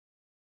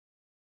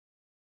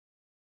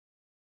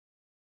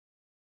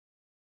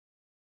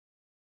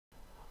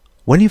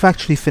When you've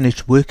actually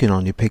finished working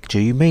on your picture,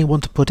 you may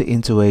want to put it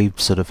into a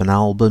sort of an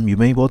album, you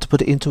may want to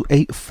put it into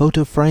a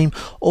photo frame,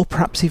 or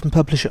perhaps even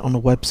publish it on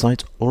a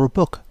website or a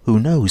book, who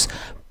knows.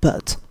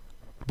 But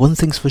one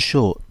thing's for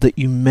sure, that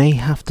you may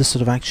have to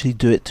sort of actually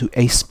do it to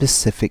a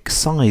specific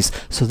size.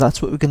 So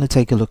that's what we're going to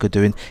take a look at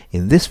doing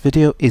in this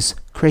video, is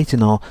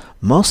creating our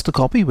master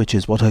copy, which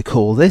is what I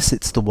call this.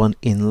 It's the one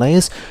in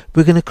layers.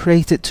 We're going to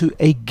create it to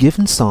a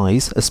given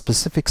size, a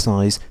specific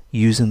size,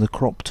 using the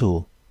crop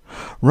tool.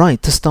 Right,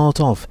 to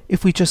start off,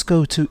 if we just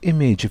go to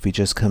image, if we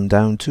just come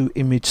down to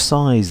image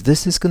size,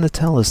 this is going to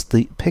tell us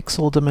the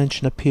pixel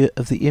dimension up here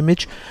of the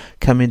image.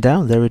 Coming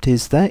down, there it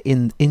is there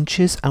in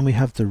inches, and we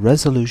have the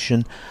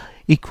resolution.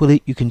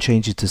 Equally, you can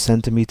change it to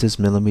centimeters,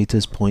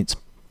 millimeters, points,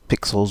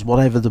 pixels,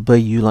 whatever the way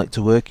you like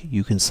to work.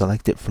 You can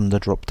select it from the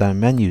drop down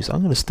menus.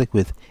 I'm going to stick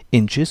with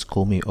inches,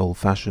 call me old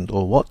fashioned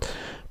or what,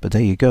 but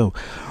there you go.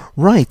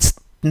 Right.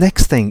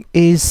 Next thing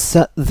is,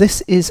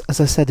 this is,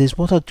 as I said, is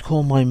what I'd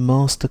call my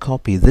master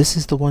copy. This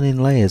is the one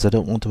in layers. I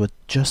don't want to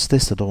adjust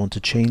this. I don't want to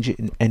change it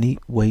in any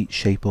way,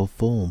 shape or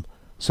form.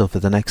 So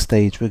for the next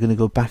stage, we're going to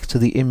go back to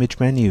the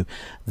image menu.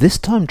 This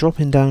time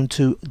dropping down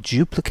to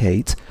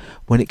duplicate.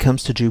 When it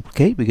comes to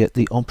duplicate, we get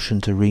the option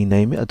to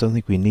rename it. I don't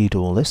think we need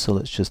all this, so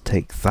let's just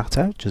take that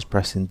out. Just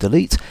pressing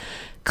delete.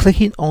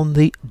 Clicking on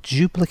the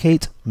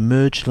duplicate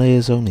merge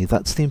layers only.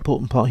 That's the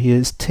important part here,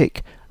 is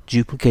tick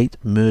duplicate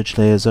merge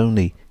layers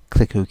only.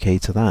 Click OK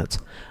to that.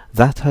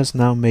 That has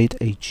now made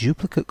a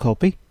duplicate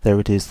copy. There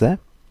it is there.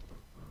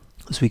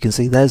 As we can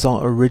see, there's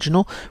our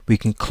original. We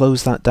can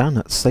close that down.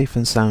 That's safe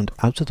and sound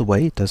out of the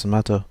way. It doesn't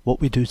matter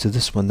what we do to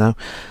this one now.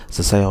 As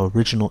I say, our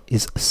original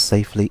is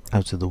safely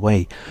out of the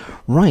way.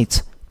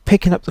 Right,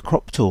 picking up the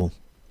crop tool.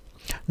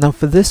 Now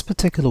for this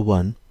particular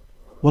one,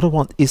 what I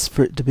want is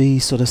for it to be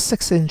sort of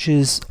 6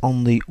 inches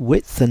on the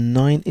width and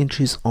 9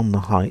 inches on the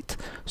height.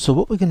 So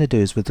what we're going to do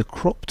is, with the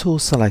crop tool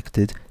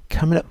selected,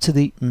 coming up to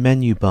the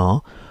menu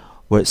bar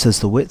where it says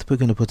the width, we're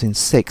going to put in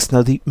 6.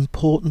 Now the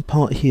important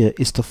part here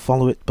is to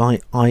follow it by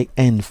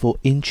IN for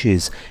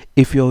inches.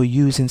 If you're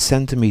using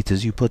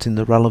centimeters, you put in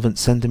the relevant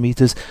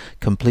centimeters,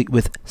 complete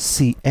with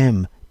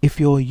CM. If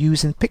you're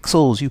using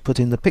pixels, you put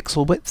in the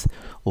pixel width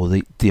or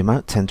the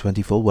amount,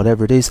 1024,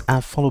 whatever it is,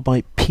 and followed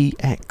by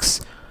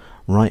PX.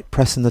 Right,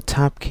 pressing the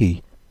tab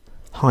key.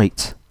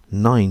 Height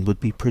 9 would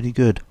be pretty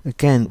good.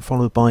 Again,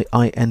 followed by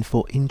IN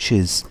for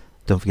inches.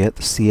 Don't forget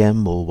the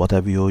CM or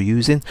whatever you're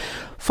using,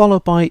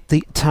 followed by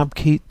the tab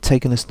key,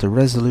 taking us to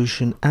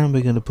resolution, and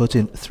we're going to put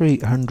in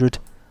 300.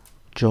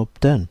 Job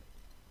done.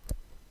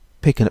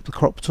 Picking up the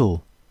crop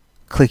tool,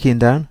 clicking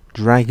down,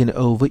 dragging it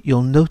over.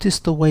 You'll notice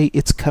the way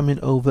it's coming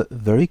over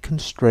very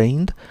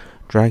constrained.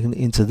 Dragging it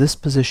into this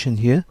position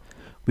here.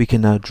 We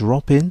can now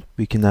drop in,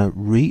 we can now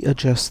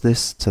readjust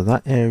this to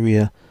that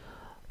area.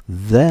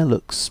 There,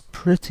 looks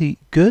pretty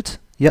good.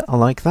 Yeah, I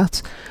like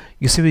that.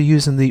 You see we're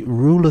using the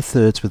rule of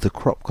thirds with the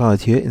crop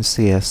guide here in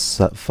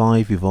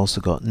CS5. You've also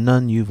got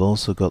none, you've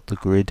also got the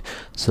grid,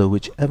 so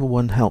whichever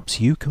one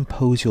helps you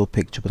compose your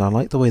picture, but I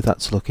like the way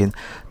that's looking.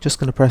 Just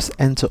going to press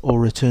enter or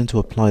return to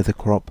apply the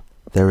crop.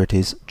 There it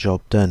is,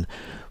 job done.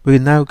 We're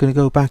now going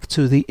to go back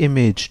to the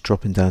image,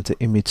 dropping down to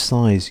image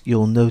size.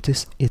 You'll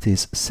notice it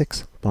is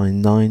 6 by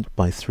 9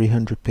 by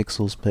 300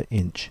 pixels per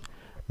inch.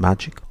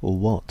 Magic or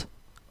what?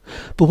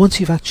 But once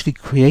you've actually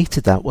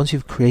created that, once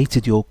you've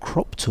created your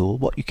crop tool,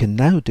 what you can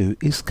now do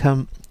is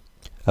come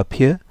up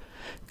here,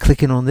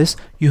 clicking on this,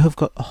 you have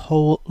got a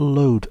whole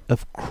load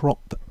of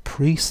crop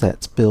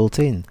presets built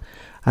in.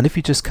 And if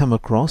you just come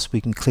across,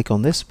 we can click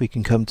on this, we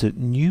can come to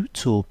new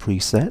tool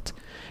preset.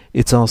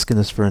 It's asking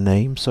us for a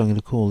name, so I'm going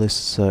to call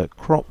this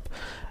crop,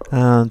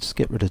 and just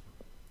get rid of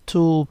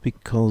tool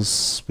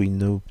because we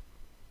know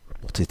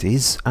what it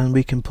is, and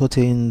we can put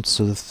in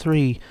sort of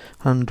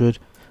 300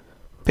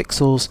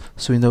 pixels,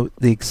 so we know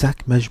the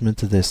exact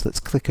measurement of this. Let's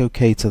click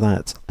OK to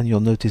that, and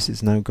you'll notice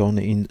it's now gone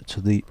into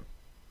the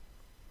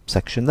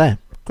section there.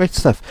 Great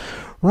stuff.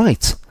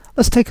 Right,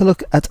 let's take a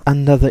look at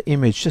another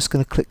image. Just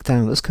going to click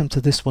down. Let's come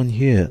to this one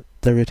here.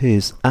 There it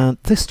is, and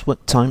this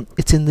time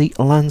it's in the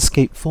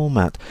landscape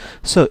format.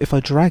 So if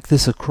I drag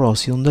this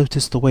across, you'll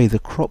notice the way the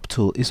crop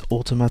tool is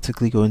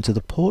automatically going to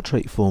the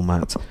portrait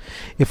format.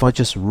 If I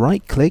just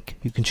right click,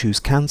 you can choose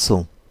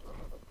cancel.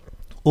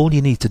 All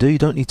you need to do, you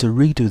don't need to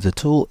redo the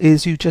tool,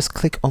 is you just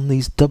click on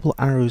these double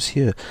arrows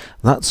here.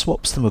 That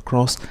swaps them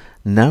across.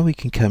 Now we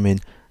can come in,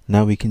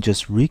 now we can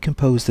just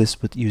recompose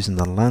this with using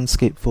the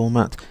landscape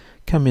format,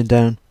 coming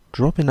down,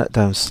 dropping that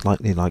down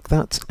slightly like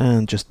that,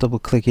 and just double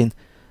clicking,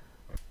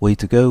 way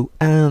to go,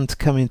 and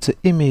coming to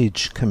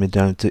image, coming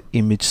down to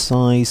image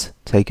size,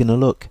 taking a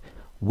look,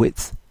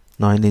 width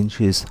 9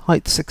 inches,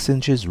 height 6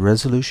 inches,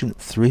 resolution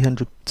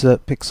 300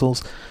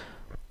 pixels,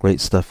 great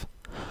stuff.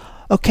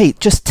 Okay,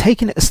 just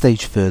taking it a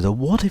stage further,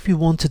 what if you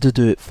wanted to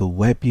do it for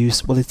web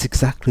use? Well, it's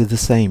exactly the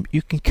same.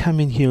 You can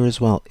come in here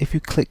as well. If you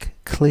click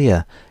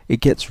clear, it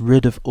gets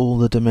rid of all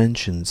the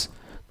dimensions.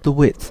 The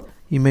width,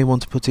 you may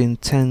want to put in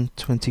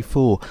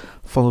 1024,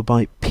 followed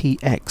by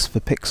PX for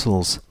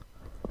pixels.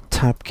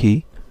 Tab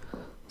key,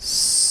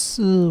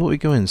 So what are we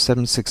going?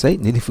 768,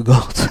 nearly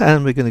forgot.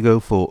 And we're going to go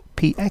for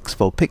PX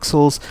for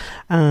pixels,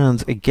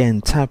 and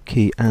again tab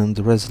key, and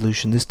the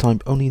resolution this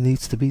time only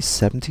needs to be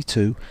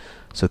 72.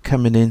 So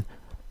coming in,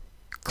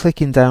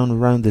 clicking down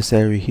around this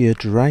area here,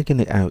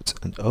 dragging it out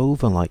and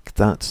over like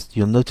that.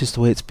 You'll notice the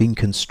way it's been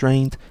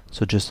constrained,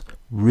 so just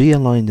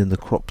realigning the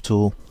crop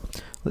tool.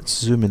 Let's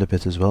zoom in a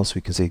bit as well so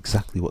we can see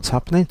exactly what's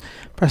happening.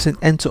 Pressing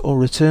enter or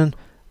return,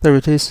 there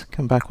it is.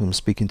 Come back when I'm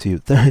speaking to you,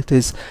 there it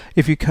is.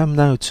 If you come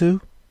now to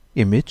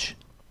image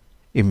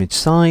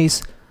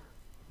size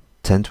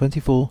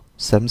 1024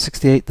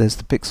 768, there's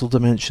the pixel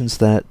dimensions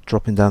there,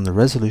 dropping down the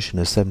resolution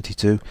of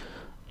 72.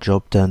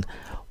 Job done.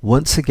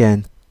 Once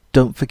again,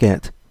 don't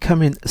forget,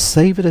 come in,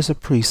 save it as a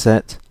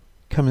preset,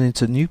 coming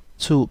into new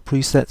tool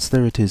presets,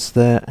 there it is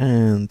there,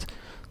 and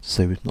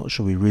so we're not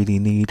sure we really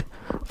need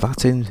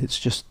that in, it's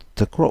just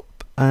the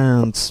crop,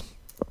 and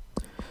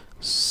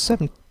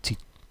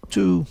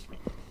 72.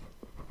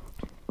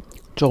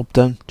 Job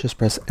done. Just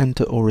press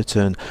enter or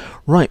return.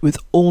 Right, with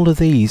all of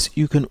these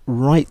you can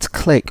right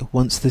click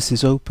once this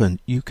is open.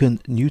 You can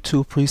new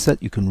tool preset,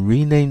 you can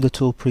rename the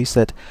tool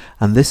preset,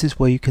 and this is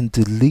where you can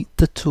delete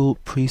the tool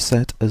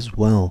preset as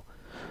well.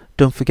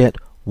 Don't forget,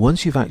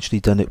 once you've actually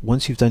done it,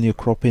 once you've done your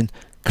cropping,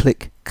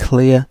 click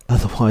clear,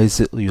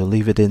 otherwise you'll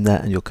leave it in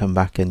there and you'll come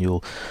back and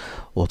you'll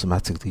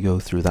automatically go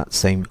through that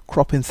same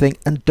cropping thing.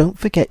 And don't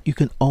forget, you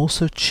can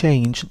also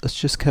change, let's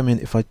just come in,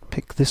 if I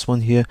pick this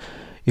one here,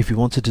 if you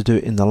wanted to do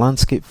it in the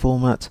landscape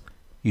format,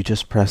 you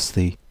just press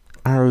the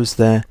arrows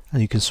there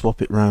and you can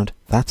swap it round.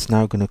 That's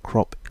now going to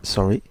crop,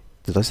 sorry,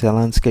 did I say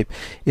landscape?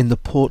 In the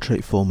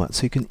portrait format,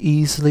 so you can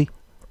easily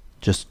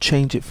just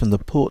change it from the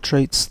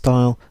portrait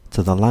style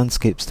to the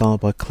landscape style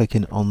by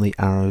clicking on the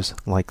arrows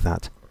like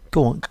that.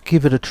 Go on,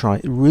 give it a try.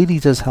 It really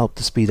does help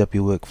to speed up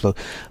your workflow.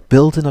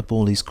 Building up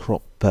all these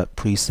crop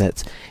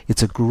presets,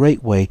 it's a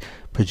great way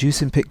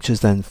producing pictures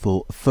then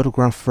for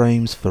photograph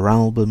frames, for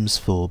albums,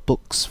 for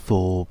books,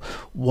 for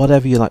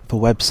whatever you like,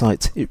 for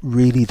websites. It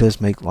really does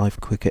make life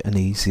quicker and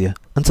easier.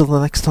 Until the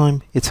next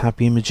time, it's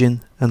happy imaging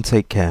and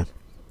take care.